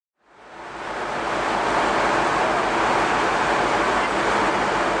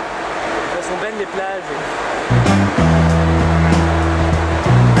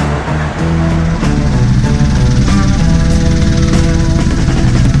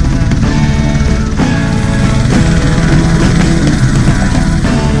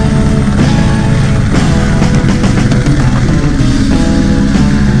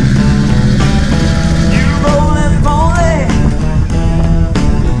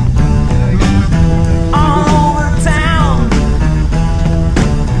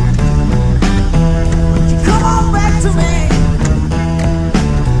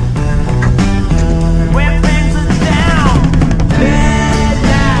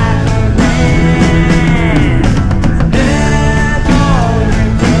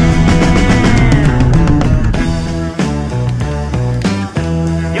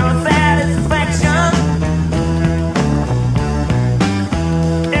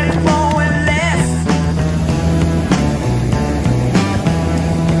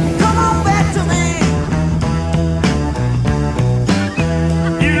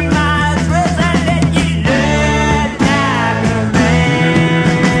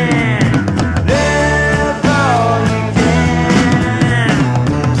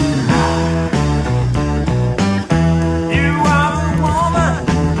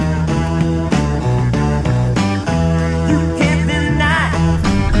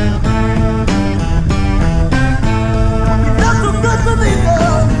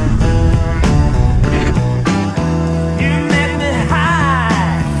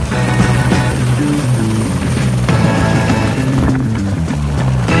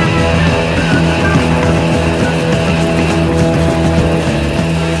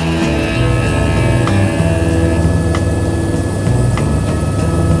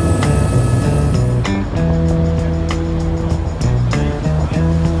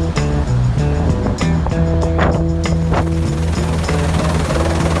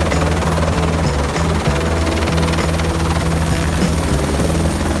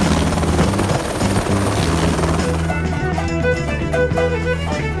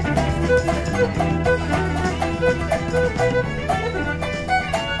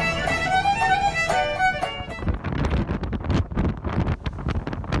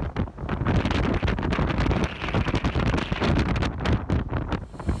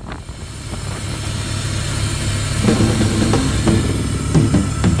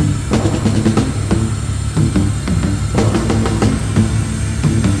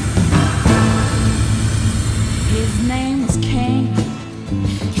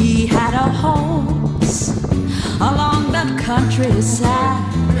Countryside,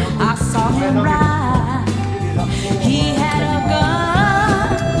 I saw him ride. He had a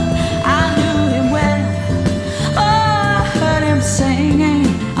gun, I knew him well. Oh, I heard him singing,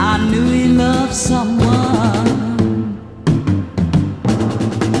 I knew he loved someone.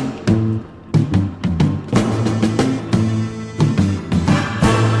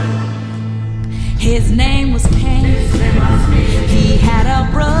 His name was Cain. He had a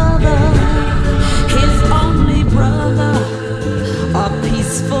brother, his only brother, a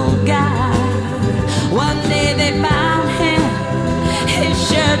peaceful guy. One day they found him, his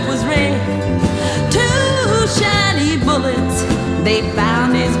shirt was red. Two shiny bullets, they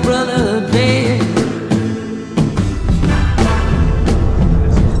found his brother dead.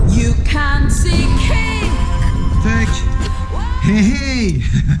 You can't see King. Tack. Hej hej!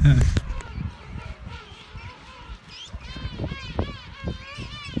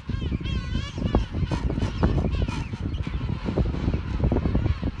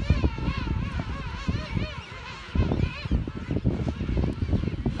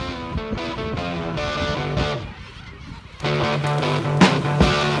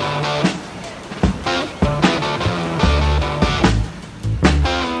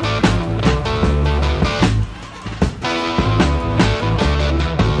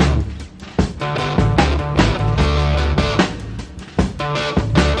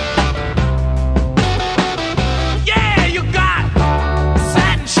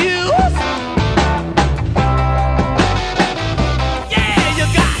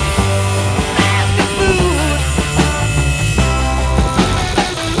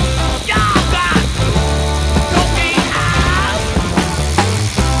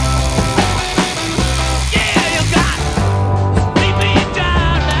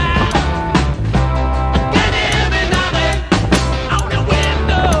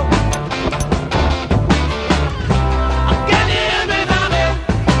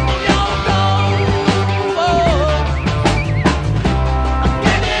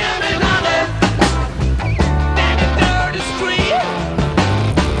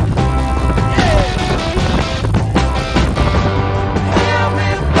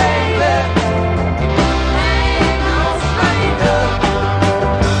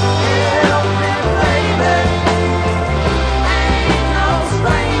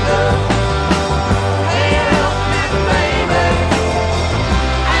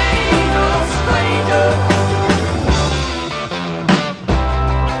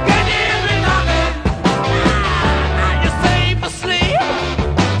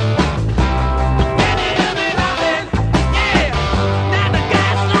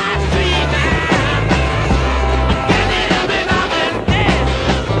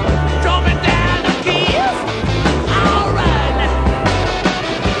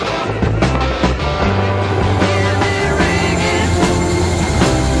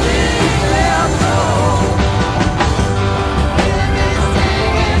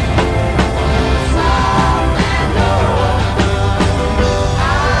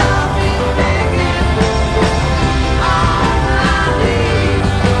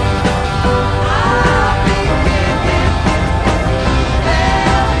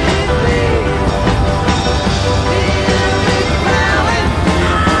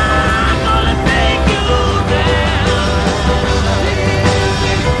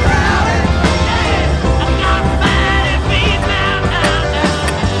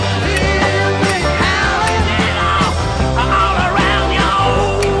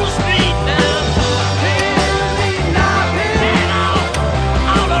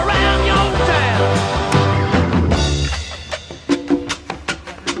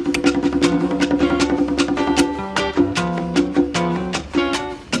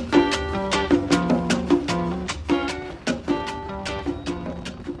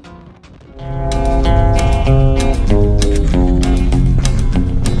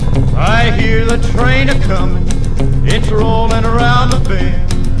 train a-comin', it's rollin' around the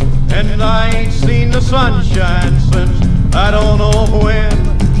bend, and I ain't seen the sunshine since I don't know when.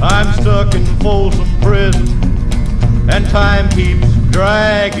 I'm stuck in Folsom Prison, and time keeps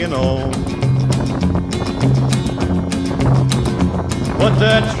dragging on. but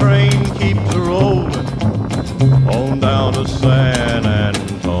that train keeps rolling on down to San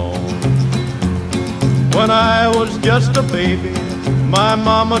Antone. When I was just a baby, my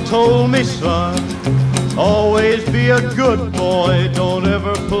mama told me, son, always be a good boy, don't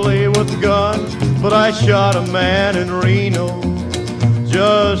ever play with guns. But I shot a man in Reno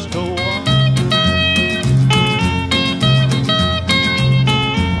just to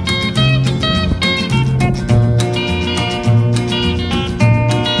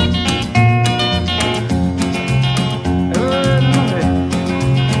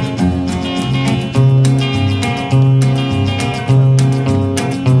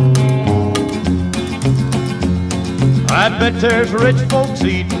I bet there's rich folks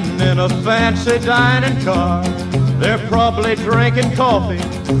eating in a fancy dining car. They're probably drinking coffee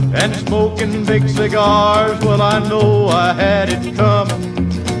and smoking big cigars. Well, I know I had it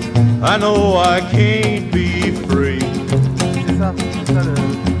coming. I know I can't be free.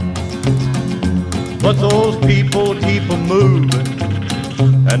 But those people keep a moving,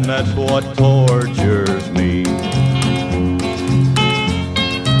 and that's what tortures me.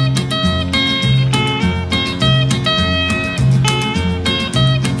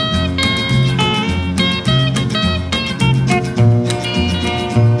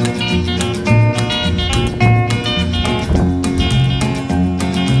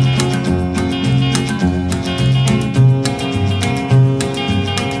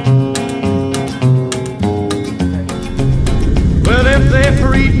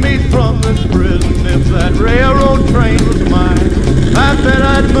 Freed me from this prison. If that railroad train was mine, I bet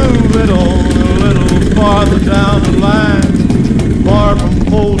I'd move it on a little farther down the line, far from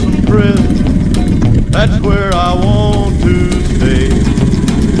Folsom Prison. That's where I want to stay.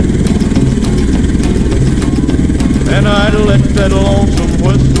 And I'd let that lonesome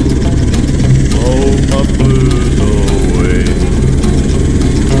whistle blow my blues away.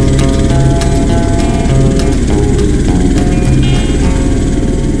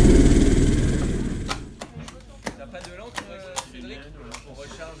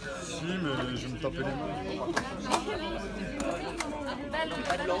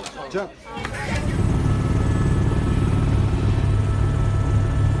 Tiens.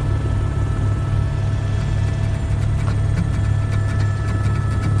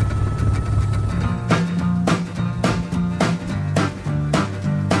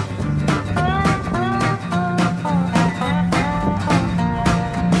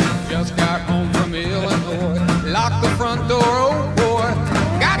 Just got home from Illinois, locked the front door, oh boy.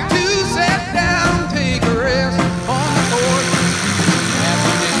 Got to sit down, take a rest on the porch.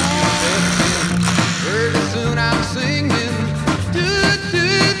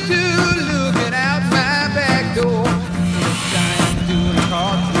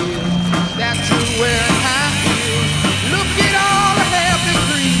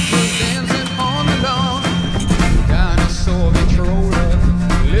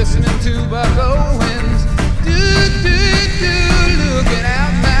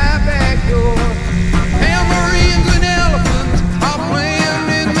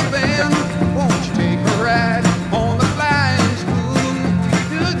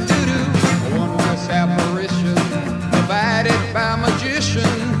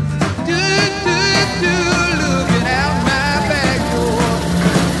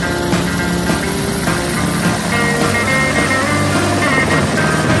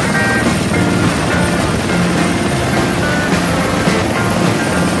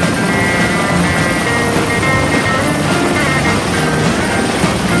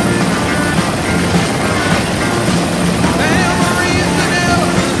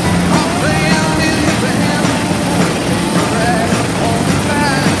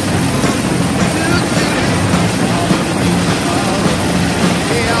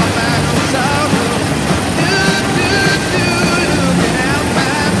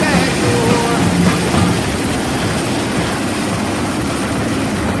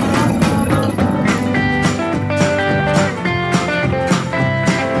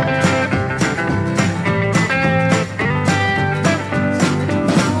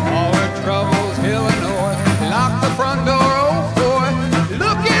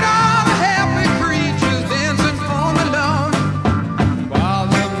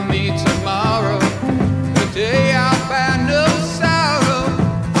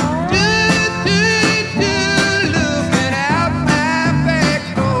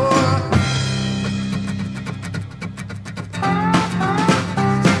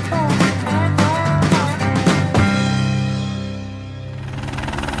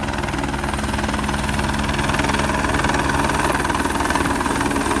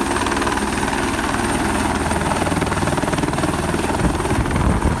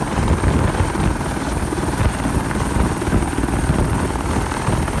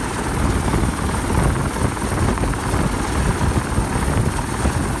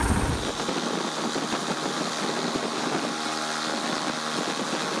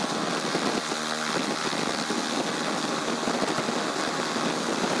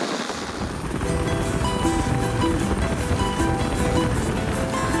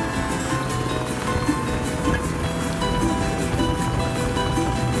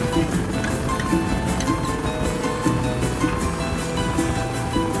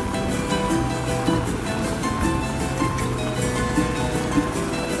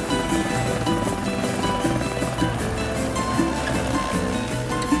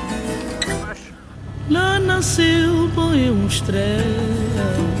 Lá nasceu, põe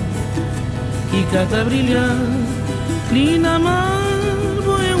estrela que cata brilhar, ali na mar,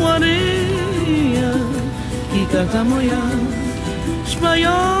 põe areia que cata moiar,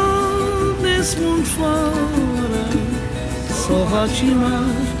 espanhol desse mundo fora, só rotimar,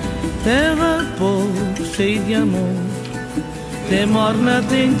 terra pobre, cheia de amor, tem morna,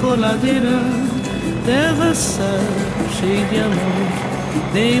 tem coladeira, terra sal, cheia de amor.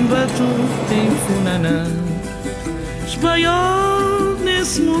 Tem batu, tem funaná, espanhol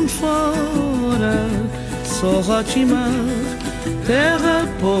nesse mundo fora, só rotimar, terra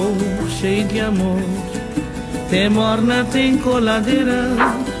pobre, cheia de amor. Tem morna, tem coladeira,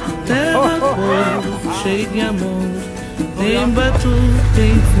 terra pobre, cheia de amor. Tem batu,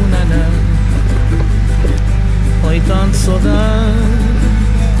 tem funaná. Oi, tanto saudade,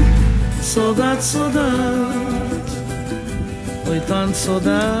 saudade, saudade. Oi, tanto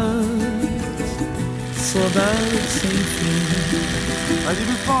saudade, saudade sem fim.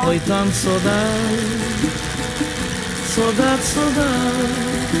 Oi, tanto saudade, saudade,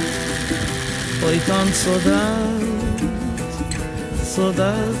 saudade. Oi, tanto saudade,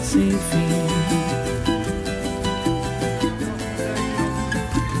 saudade sem fim.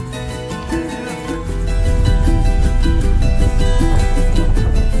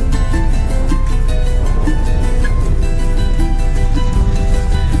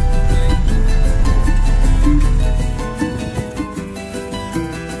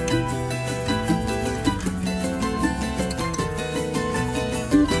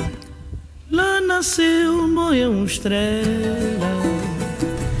 Nasceu, boia estrela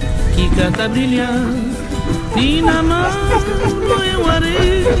que canta brilhar, e na mar boia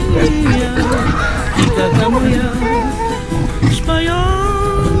areia que canta moiar,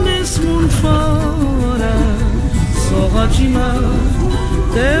 espanhol nesse mundo fora, só rotimar,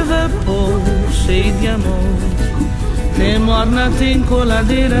 terra pobre, cheia de amor, tem morna, tem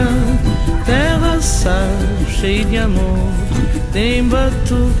coladeira, terra sal, cheia de amor. Tem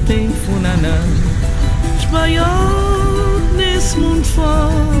batu, tem funaná, espanhol nesse mundo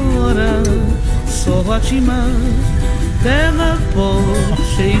fora, só rotimar, terra pobre,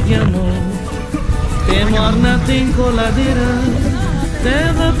 cheia de amor. Tem morna, tem coladeira,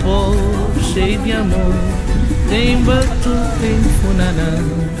 terra pobre, cheia de amor. Tem batu, tem funaná.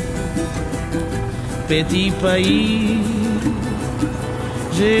 Petit pays,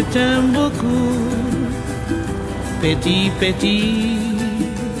 je t'aime beaucoup. Petit, petit,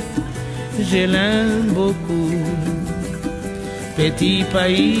 je l'aime beaucoup. Petit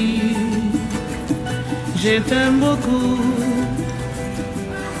pays, je t'aime beaucoup.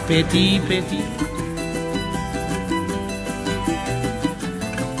 Petit, petit.